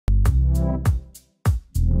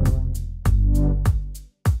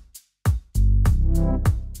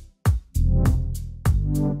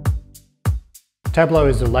Tableau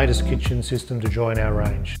is the latest kitchen system to join our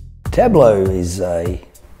range. Tableau is an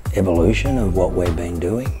evolution of what we've been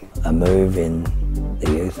doing, a move in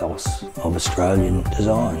the ethos of Australian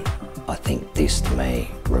design. I think this to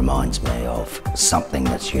me reminds me of something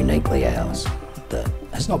that's uniquely ours that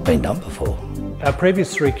has not been done before. Our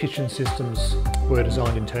previous 3 kitchen systems were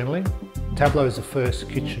designed internally. Tableau is the first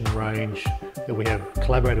kitchen range that we have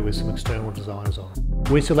collaborated with some external designers on.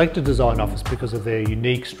 We selected DesignOffice because of their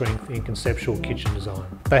unique strength in conceptual kitchen design.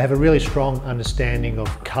 They have a really strong understanding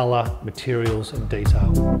of colour, materials and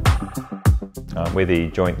detail. We're the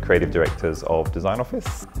joint creative directors of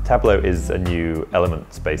DesignOffice. Tableau is a new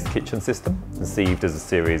elements-based kitchen system conceived as a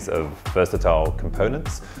series of versatile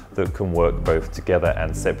components that can work both together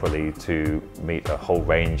and separately to meet a whole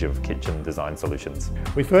range of kitchen design solutions.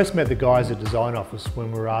 We first met the guys at DesignOffice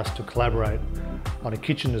when we were asked to collaborate on a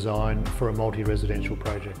kitchen design for a multi-residential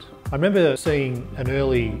project. I remember seeing an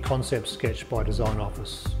early concept sketch by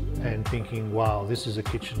DesignOffice and thinking, wow, this is a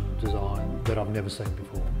kitchen design that I've never seen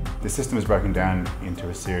before. The system is broken down into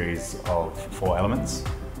a series of 4 elements.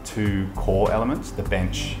 2 core elements, the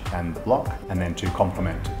bench and the block, and then 2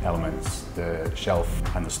 complement elements, the shelf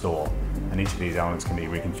and the store. And each of these elements can be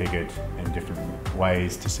reconfigured in different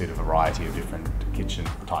ways to suit a variety of different kitchen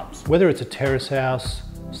types. Whether it's a terrace house,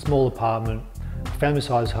 small apartment,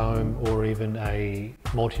 family-sized home, or even a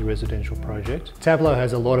multi-residential project, Tableau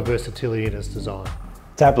has a lot of versatility in its design.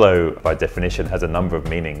 Tableau, by definition, has a number of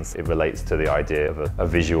meanings. It relates to the idea of a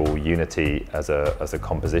visual unity as a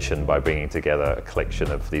composition by bringing together a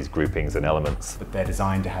collection of these groupings and elements. But they're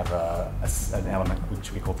designed to have an element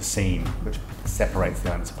which we call the seam, which separates the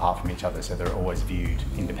elements apart from each other so they're always viewed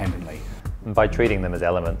independently. And by treating them as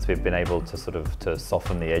elements, we've been able to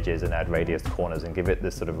soften the edges and add radius corners and give it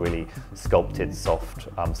this sort of really sculpted, soft,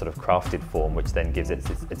 sort of crafted form, which then gives it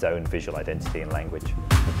its own visual identity and language.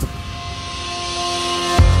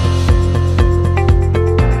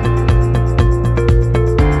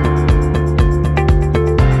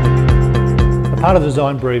 Part of the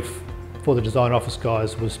design brief for the DesignOffice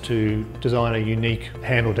guys was to design a unique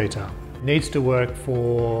handle detail. It needs to work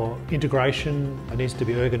for integration, it needs to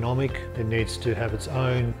be ergonomic, it needs to have its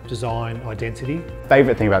own design identity.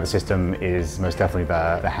 Favourite thing about the system is most definitely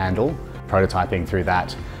the handle. Prototyping through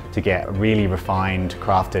that to get a really refined,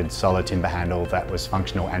 crafted, solid timber handle that was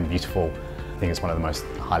functional and beautiful. I think it's one of the most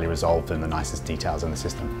highly resolved and the nicest details in the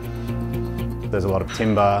system. There's a lot of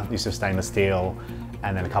timber, use of stainless steel,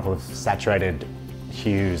 and then a couple of saturated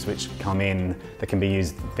hues which come in that can be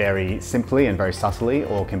used very simply and very subtly,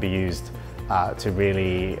 or can be used to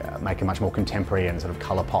really make a much more contemporary and sort of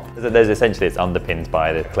colour pop. There's essentially, it's underpinned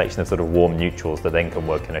by the collection of sort of warm neutrals that then can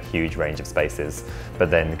work in a huge range of spaces, but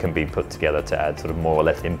then can be put together to add sort of more or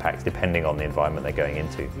less impact depending on the environment they're going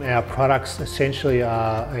into. Our products essentially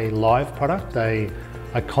are a live product. They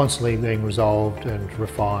are constantly being resolved and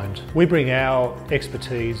refined. We bring our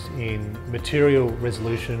expertise in material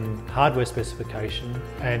resolution, hardware specification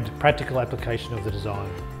and practical application of the design.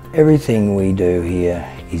 Everything we do here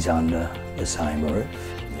is under the same roof.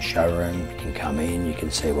 In the showroom, you can come in, you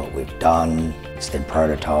can see what we've done. It's then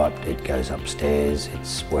prototyped, it goes upstairs,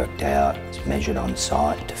 it's worked out, it's measured on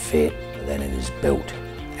site to fit, then it is built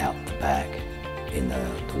out the back in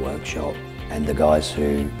the workshop. And the guys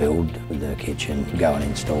who build the kitchen go and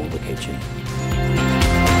install the kitchen.